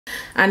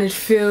and it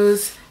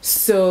feels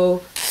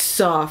so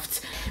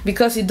soft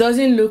because it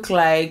doesn't look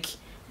like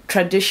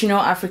traditional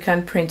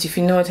African print, if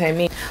you know what I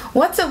mean.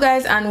 What's up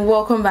guys, and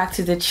welcome back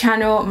to the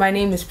channel. My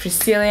name is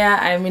Priscilla.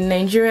 I'm a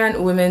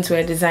Nigerian women's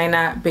wear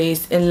designer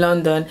based in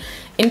London.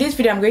 In this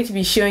video I'm going to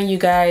be showing you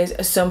guys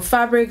some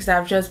fabrics that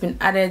have just been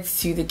added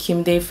to the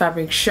Kimde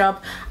fabric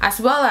shop, as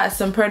well as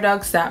some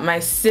products that my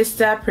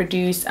sister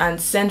produced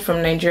and sent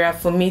from Nigeria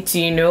for me to,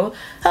 you know,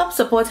 help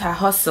support her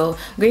hustle.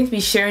 I'm going to be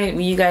sharing it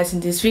with you guys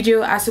in this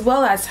video, as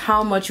well as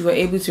how much we were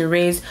able to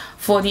raise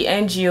for the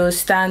NGO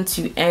Stand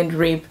to End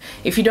Rape.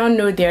 If you don't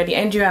know, they're the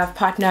NGO I've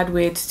partnered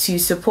with to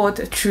support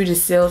through the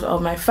sales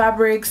of my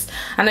fabrics,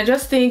 and I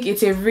just think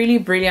it's a really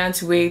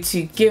brilliant way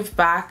to give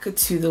back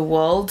to the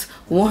world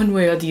one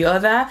way or the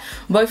other.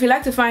 But if you'd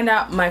like to find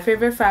out my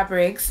favorite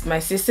fabrics, my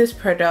sister's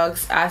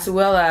products, as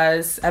well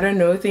as, I don't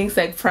know, things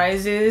like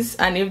prices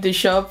and if the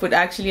shop would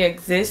actually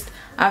exist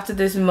after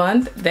this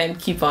month, then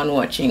keep on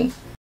watching.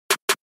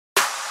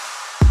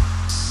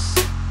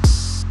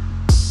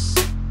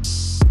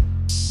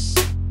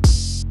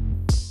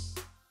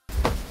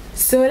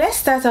 So let's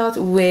start out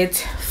with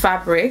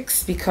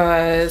fabrics,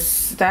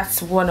 because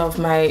that's one of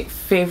my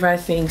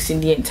favorite things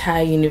in the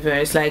entire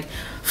universe. Like,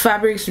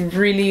 fabrics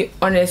really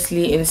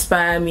honestly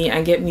inspire me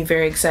and get me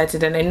very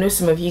excited, and I know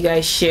some of you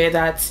guys share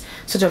that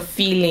sort of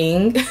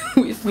feeling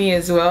with me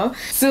as well.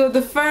 So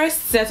the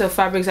first set of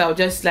fabrics I would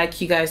just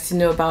like you guys to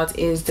know about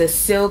is the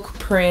silk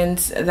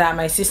prints that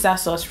my sister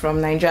sourced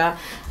from Nigeria,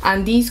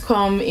 and these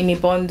come in a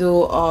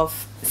bundle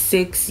of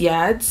 6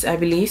 yards, I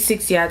believe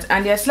 6 yards,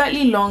 and they're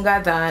slightly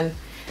longer than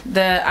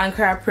the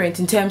Ankara print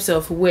in terms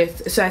of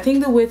width. So I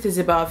think the width is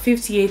about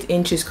 58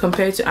 inches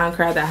compared to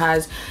Ankara that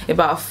has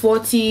about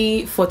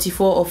 40,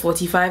 44 or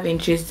 45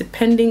 inches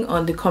depending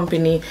on the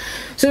company.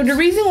 So the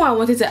reason why I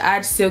wanted to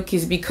add silk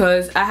is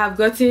because I have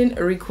gotten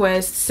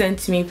requests sent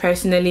to me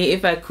personally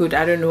if I could,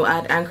 I don't know,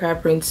 add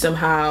Ankara print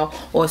somehow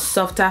or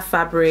softer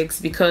fabrics,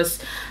 because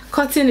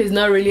cotton is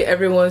not really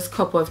everyone's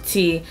cup of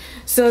tea.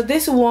 So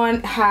this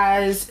one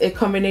has a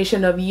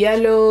combination of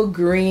yellow,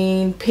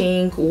 green,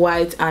 pink,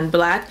 white and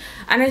black,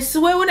 and I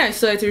swear when I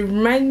saw it, it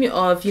reminded me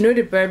of, you know,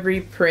 the Burberry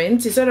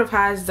print. It sort of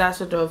has that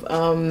sort of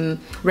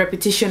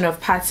repetition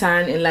of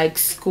pattern in like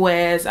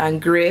squares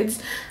and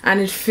grids, and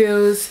it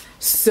feels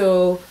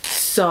so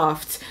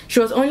soft. She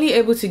was only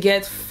able to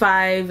get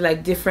 5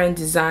 like different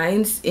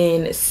designs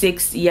in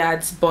 6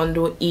 yards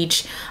bundle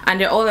each,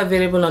 and they're all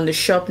available on the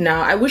shop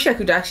now. I wish I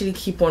could actually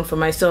keep one for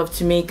myself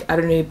to make, I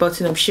don't know, a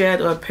button-up shirt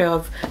or a pair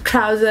of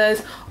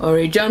trousers or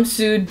a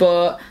jumpsuit,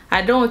 but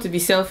I don't want to be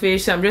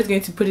selfish, so I'm just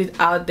going to put it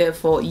out there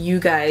for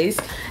you guys.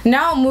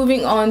 Now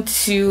moving on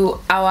to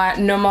our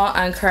normal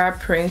Ankara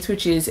print,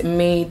 which is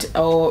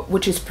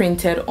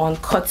printed on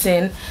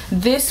cotton.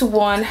 This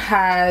one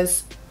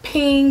has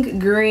pink,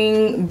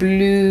 green,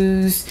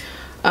 blues,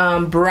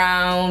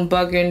 brown,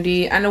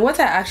 burgundy, and what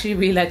I actually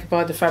really like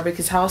about the fabric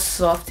is how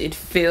soft it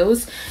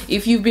feels.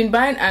 If you've been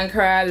buying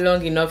Ankara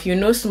long enough, you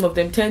know some of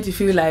them tend to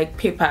feel like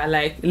paper,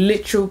 like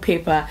literal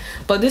paper,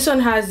 but this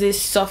one has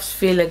this soft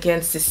feel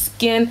against the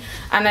skin,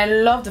 and I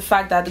love the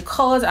fact that the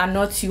colors are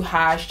not too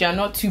harsh, they are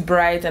not too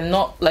bright and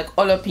not like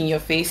all up in your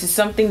face. It's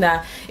something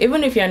that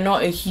even if you're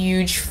not a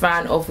huge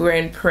fan of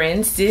wearing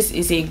prints, this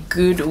is a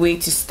good way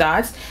to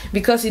start,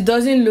 because it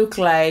doesn't look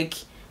like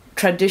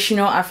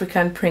traditional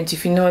African print,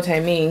 if you know what I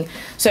mean.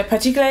 So I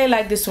particularly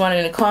like this one,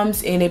 and it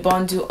comes in a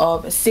bundle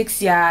of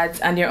 6 yards,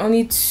 and there are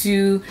only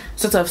 2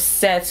 sort of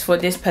sets for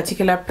this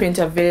particular print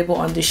available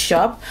on the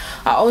shop.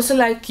 I also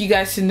like you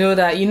guys to know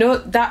that, you know,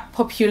 that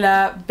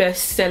popular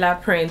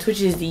bestseller print,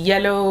 which is the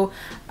yellow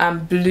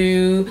and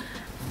blue.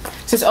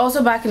 So it's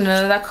also back in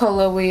another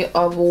colorway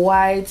of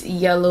white,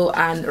 yellow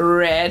and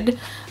red,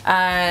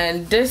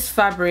 and this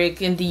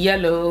fabric in the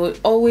yellow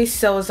always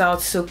sells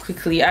out so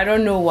quickly. I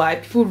don't know why.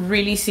 People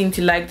really seem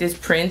to like this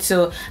print,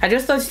 so I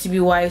just thought it to be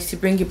wise to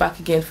bring it back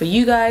again for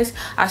you guys,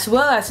 as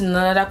well as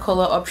another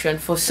color option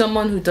for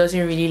someone who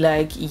doesn't really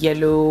like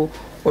yellow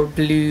or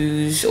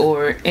blues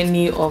or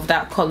any of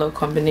that color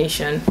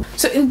combination.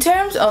 So in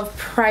terms of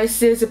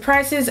prices, the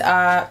prices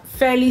are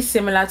fairly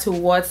similar to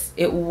what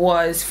it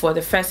was for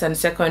the first and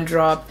second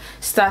drop,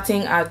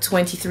 starting at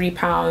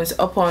 £23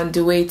 up on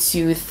the way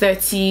to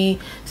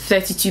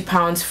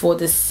 £32 for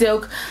the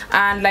silk.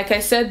 And like I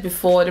said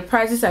before, the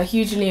prices are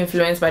hugely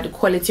influenced by the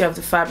quality of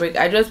the fabric.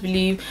 I just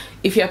believe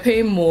if you're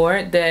paying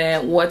more,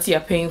 then what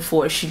you're paying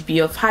for should be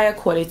of higher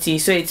quality,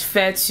 so it's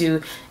fair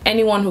to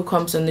anyone who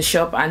comes on the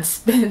shop and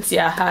spends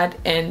their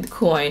hard-earned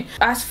coin.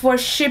 As for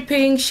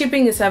shipping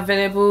is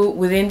available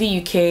within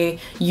the UK,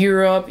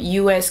 Europe,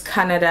 US,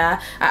 Canada.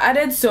 I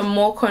added some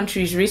more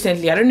countries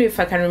recently. I don't know if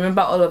I can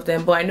remember all of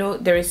them, but I know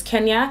there is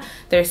Kenya,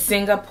 there's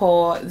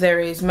Singapore, there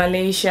is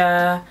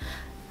Malaysia,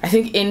 I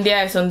think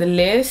India is on the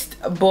list.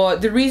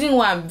 But the reason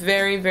why I'm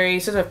very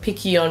sort of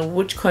picky on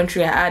which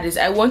country I add is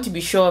I want to be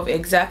sure of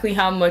exactly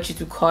how much it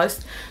will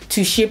cost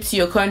to ship to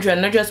your country,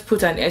 and not just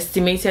put an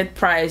estimated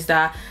price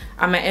that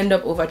I might end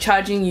up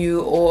overcharging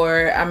you,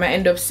 or I might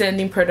end up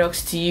sending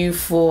products to you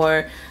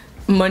for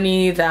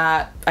money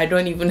that I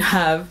don't even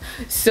have.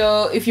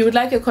 So if you would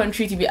like a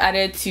country to be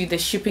added to the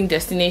shipping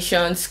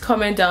destinations,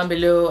 comment down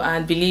below,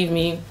 and believe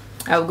me,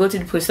 I will go to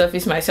the post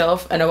office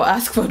myself and I will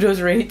ask for those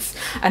rates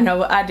and I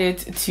will add it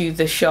to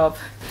the shop.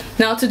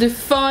 Now to the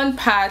fun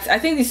part, I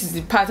think this is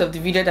the part of the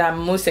video that I'm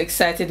most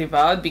excited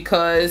about,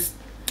 because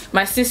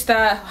my sister,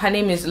 her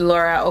name is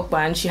Laura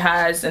Okban, she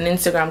has an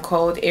Instagram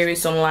called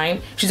Aries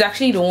Online. She's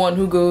actually the one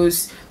who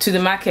goes to the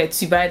market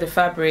to buy the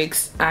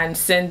fabrics and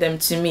send them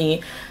to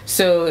me.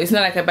 So it's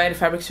not like I buy the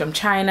fabrics from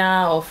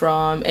China or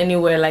from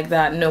anywhere like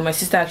that. No, my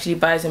sister actually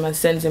buys them and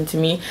sends them to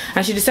me.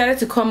 And she decided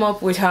to come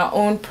up with her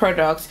own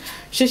product.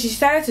 So she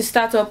decided to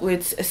start up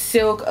with a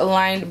silk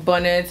lined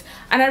bonnet,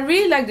 and I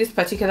really like this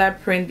particular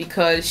print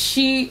because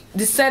she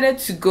decided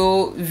to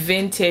go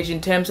vintage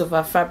in terms of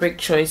her fabric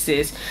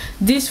choices.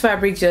 This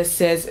fabric just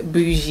says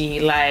bougie,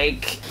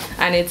 like,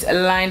 and it's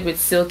aligned with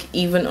silk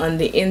even on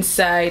the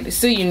inside,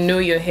 so you know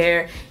your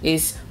hair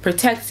is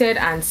protected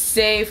and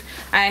safe.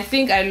 And I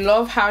think I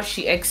love how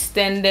she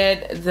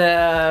extended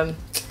the,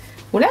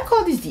 would I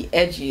call these the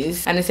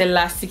edges, and it's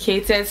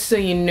elasticated so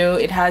you know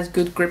it has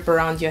good grip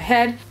around your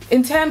head.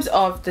 In terms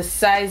of the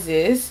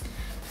sizes,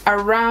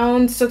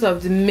 around sort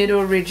of the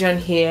middle region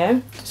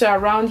here, so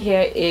around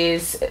here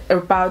is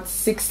about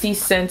 60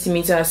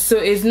 centimeters, so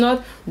it's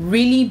not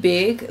really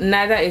big,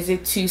 neither is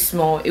it too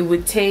small. It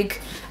would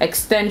take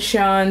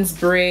extensions,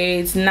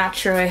 braids,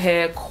 natural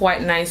hair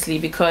quite nicely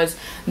because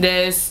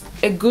there's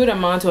a good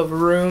amount of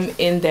room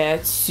in there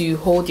to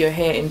hold your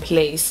hair in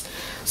place.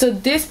 So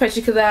this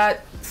particular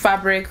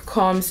fabric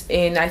comes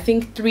in, I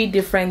think, 3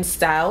 different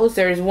styles.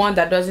 There is one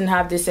that doesn't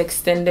have this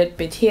extended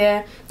bit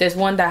here, there's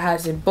one that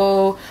has a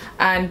bow,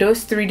 and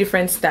those 3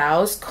 different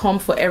styles come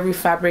for every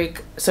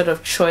fabric sort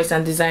of choice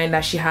and design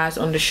that she has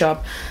on the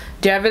shop.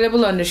 They're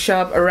available on the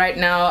shop right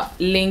now,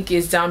 link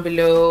is down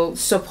below.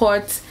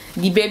 Support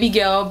the baby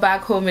girl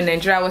back home in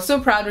Nigeria. I was so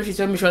proud when she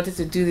told me she wanted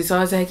to do this. I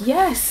was like,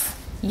 yes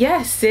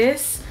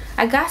sis,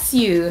 I got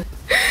you.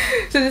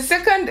 So the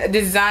second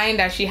design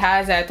that she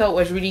has that I thought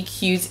was really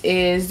cute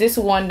is this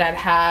one that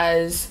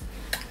has,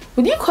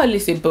 would you call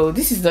this a bow?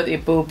 This is not a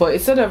bow, but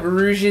it sort of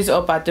rouges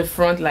up at the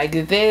front like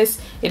this.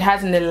 It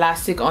has an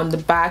elastic on the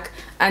back,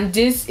 and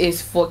this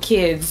is for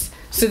kids.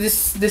 So the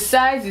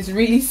size is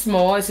really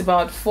small. It's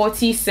about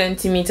 40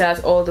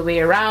 centimeters all the way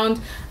around,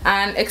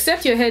 and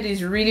except your head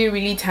is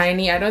really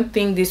tiny, I don't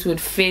think this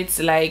would fit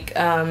like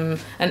an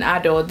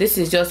adult. This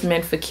is just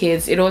meant for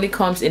kids. It only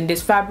comes in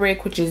this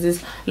fabric, which is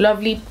this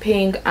lovely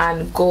pink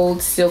and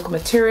gold silk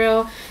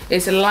material.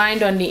 It's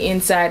lined on the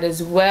inside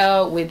as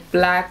well with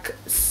black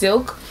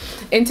silk.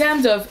 In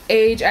terms of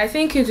age, I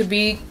think it would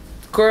be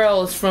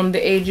girls from the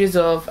ages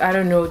of, I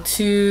don't know,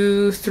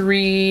 2,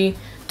 3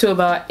 to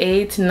about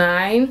 8,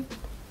 9.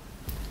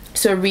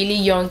 So really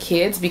young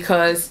kids,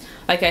 because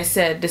like I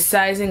said, the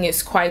sizing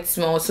is quite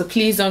small. So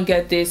please don't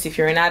get this if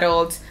you're an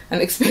adult and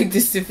expect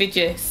this to fit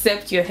you,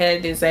 except your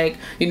head is like,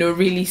 you know,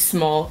 really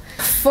small.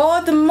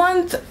 For the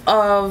month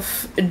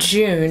of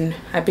June,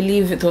 I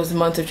believe it was the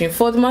month of June,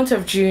 for the month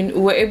of June,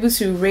 we were able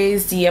to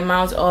raise the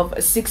amount of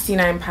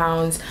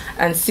 £69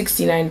 and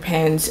 69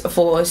 pence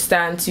for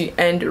Stand to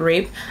End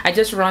Rape. I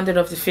just rounded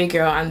off the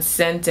figure and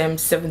sent them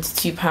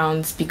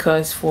 £72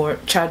 because for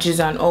charges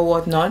and all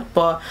whatnot,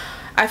 but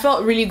I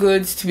felt really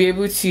good to be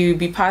able to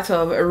be part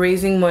of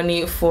raising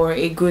money for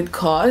a good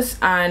cause.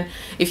 And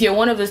if you're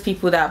one of those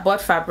people that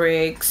bought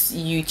fabrics,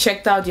 you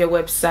checked out their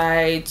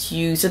website,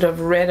 you sort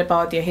of read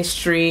about their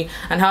history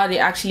and how they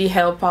actually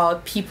help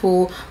out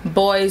people,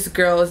 boys,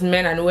 girls,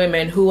 men and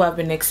women who have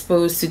been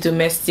exposed to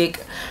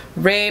domestic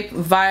rape,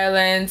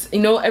 violence,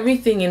 you know,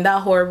 everything in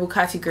that horrible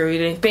category,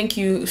 then thank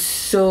you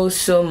so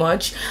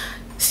much.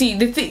 See,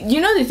 the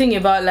thing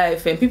about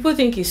life, and people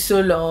think it's so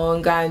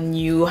long and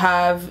you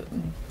have,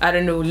 I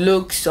don't know,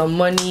 looks or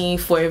money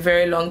for a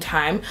very long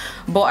time,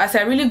 but as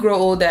I really grow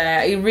older,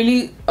 it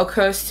really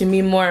occurs to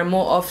me more and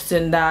more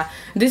often that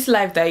this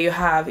life that you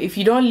have, if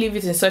you don't live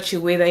it in such a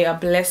way that you're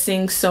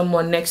blessing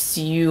someone next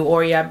to you,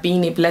 or you're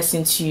being a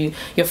blessing to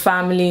your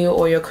family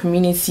or your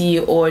community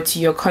or to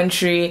your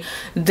country,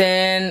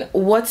 then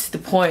what's the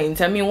point?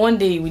 I mean, one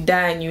day you will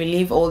die and you will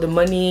leave all the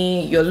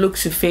money, your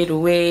looks will fade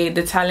away,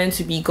 the talent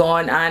will be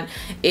gone, and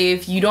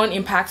if you don't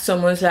impact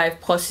someone's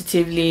life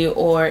positively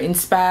or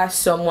inspire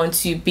someone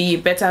to be a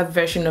better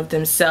version of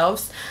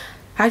themselves,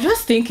 I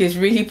just think it's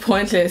really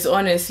pointless,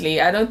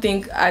 honestly. I don't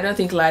think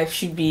life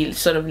should be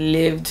sort of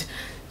lived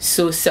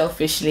so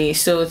selfishly.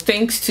 So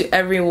thanks to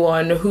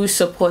everyone who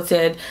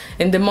supported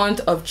in the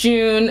month of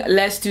June.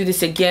 Let's do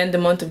this again the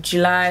month of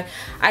July.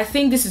 I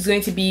think this is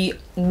going to be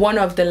one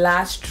of the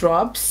last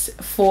drops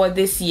for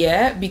this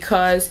year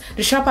because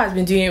the shop has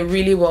been doing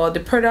really well. The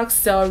products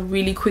sell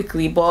really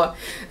quickly, but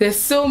there's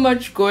so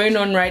much going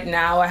on right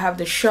now. I have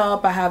the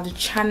shop, I have the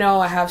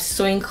channel, I have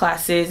sewing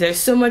classes. There's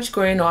so much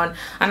going on,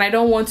 and I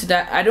don't want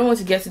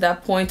to get to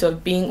that point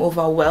of being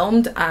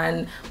overwhelmed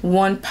and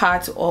one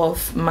part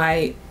of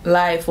my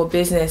life or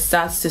business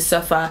starts to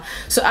suffer.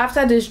 So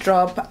after this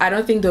drop, I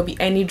don't think there'll be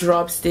any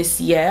drops this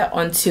year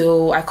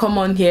until I come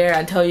on here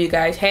and tell you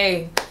guys,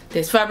 hey,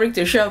 there's fabric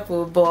to shop,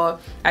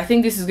 but I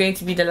think this is going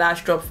to be the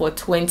last drop for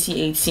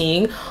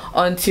 2018.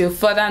 Until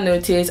further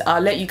notice,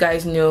 I'll let you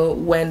guys know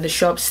when the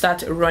shops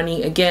start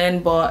running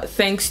again. But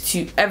thanks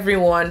to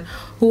everyone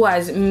who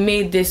has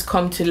made this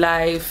come to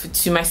life,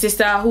 to my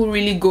sister who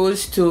really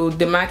goes to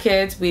the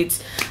market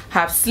with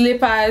her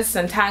slippers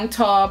and tank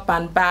top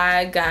and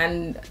bag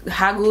and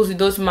haggles with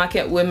those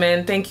market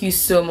women. Thank you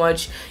so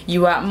much.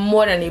 You are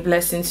more than a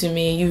blessing to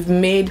me. You've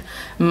made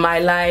my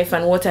life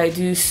and what I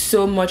do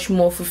so much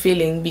more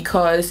fulfilling,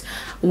 because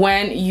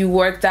when you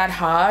work that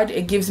hard,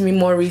 it gives me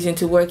more reason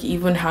to work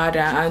even harder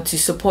and to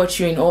support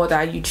you in all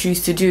that you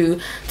choose to do.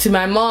 To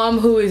my mom,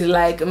 who is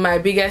like my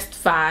biggest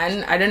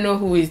fan, I don't know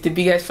who is the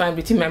biggest fan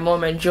between my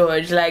mom and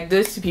George. Like,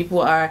 those two people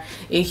are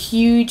a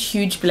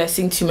huge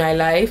blessing to my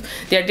life.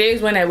 There are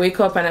days when I wake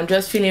up and I'm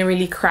just feeling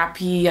really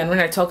crappy, and when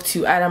I talk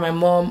to either my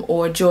mom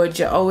or George,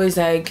 they're always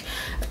like,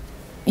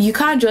 you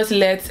can't just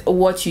let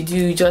what you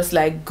do just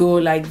like go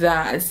like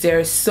that.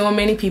 There's so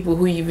many people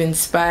who you've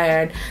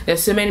inspired,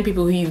 there's so many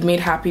people who you've made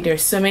happy,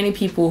 there's so many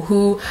people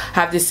who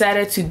have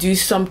decided to do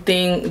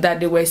something that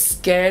they were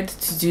scared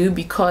to do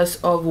because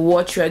of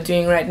what you are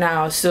doing right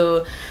now.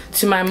 So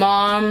to my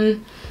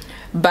mom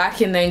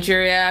back in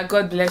Nigeria,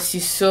 God bless you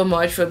so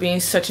much for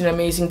being such an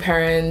amazing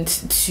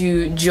parent.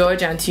 To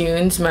George and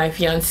Tunes, my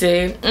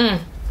fiance,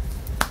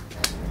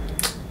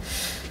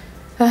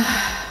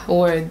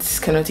 words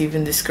cannot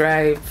even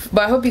describe.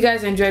 But I hope you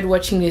guys enjoyed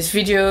watching this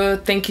video.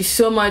 Thank you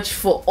so much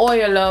for all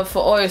your love, for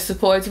all your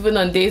support, even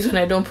on days when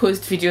I don't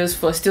post videos,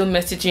 for still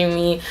messaging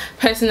me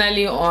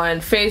personally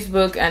on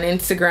Facebook and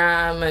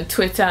Instagram and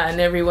Twitter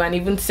and everyone,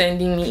 even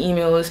sending me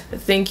emails.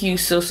 Thank you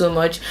so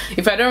much.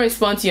 If I don't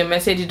respond to your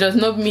message, it does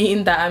not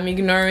mean that I'm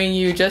ignoring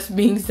you. It just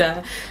means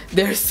that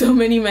there's so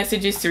many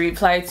messages to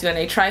reply to, and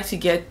I try to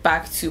get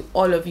back to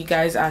all of you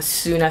guys as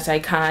soon as I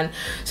can.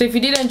 So if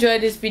you did enjoy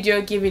this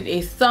video, give it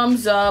a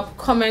thumbs up.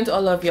 Comment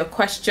all of your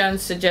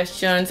questions,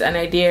 suggestions and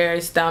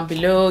ideas down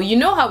below. You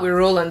know how we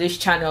roll on this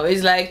channel.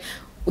 It's like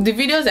the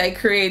videos I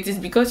create is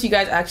because you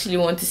guys actually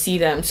want to see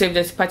them. So if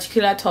there's a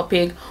particular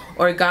topic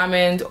or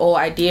garment or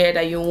idea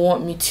that you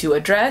want me to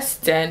address,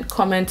 then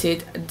comment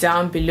it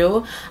down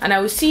below, and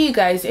I will see you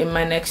guys in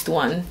my next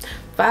one.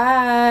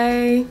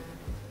 Bye.